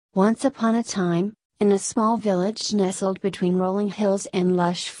Once upon a time, in a small village nestled between rolling hills and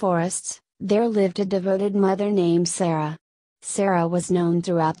lush forests, there lived a devoted mother named Sara. Sara was known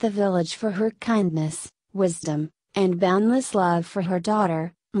throughout the village for her kindness, wisdom, and boundless love for her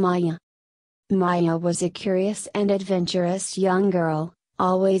daughter, Maya. Maya was a curious and adventurous young girl,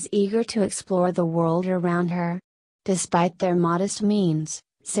 always eager to explore the world around her. Despite their modest means,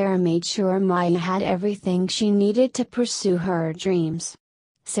 Sara made sure Maya had everything she needed to pursue her dreams.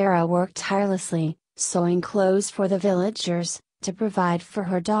 Sara worked tirelessly, sewing clothes for the villagers, to provide for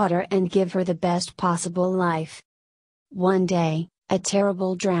her daughter and give her the best possible life. One day, a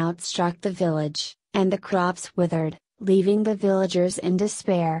terrible drought struck the village, and the crops withered, leaving the villagers in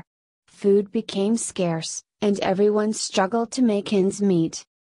despair. Food became scarce, and everyone struggled to make ends meet.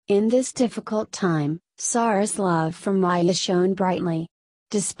 In this difficult time, Sara's love for Maya shone brightly.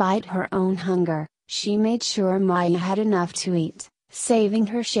 Despite her own hunger, she made sure Maya had enough to eat, saving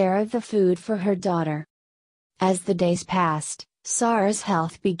her share of the food for her daughter. As the days passed, Sara's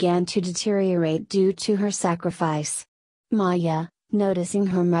health began to deteriorate due to her sacrifice. Maya, noticing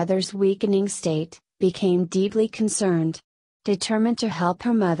her mother's weakening state, became deeply concerned. Determined to help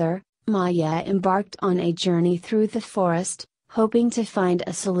her mother, Maya embarked on a journey through the forest, hoping to find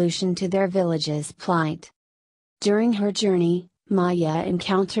a solution to their village's plight. During her journey, Maya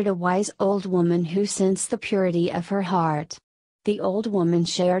encountered a wise old woman who sensed the purity of her heart. The old woman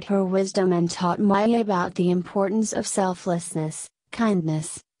shared her wisdom and taught Maya about the importance of selflessness,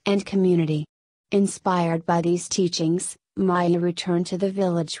 kindness, and community. Inspired by these teachings, Maya returned to the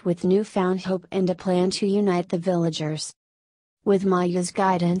village with newfound hope and a plan to unite the villagers. With Maya's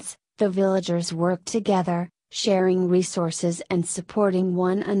guidance, the villagers worked together, sharing resources and supporting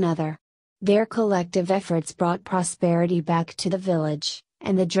one another. Their collective efforts brought prosperity back to the village,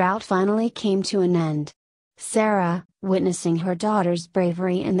 and the drought finally came to an end. Sara, witnessing her daughter's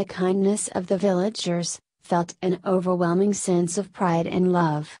bravery and the kindness of the villagers, felt an overwhelming sense of pride and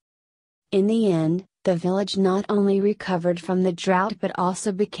love. In the end, the village not only recovered from the drought but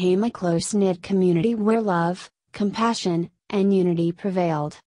also became a close-knit community where love, compassion, and unity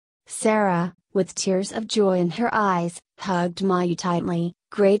prevailed. Sara, with tears of joy in her eyes, hugged Maya tightly,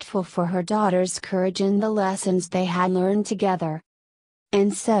 grateful for her daughter's courage and the lessons they had learned together.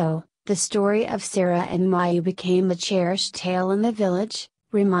 And so, the story of Sara and Maya became a cherished tale in the village,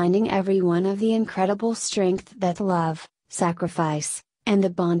 reminding everyone of the incredible strength that love, sacrifice, and the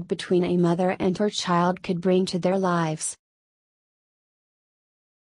bond between a mother and her child could bring to their lives.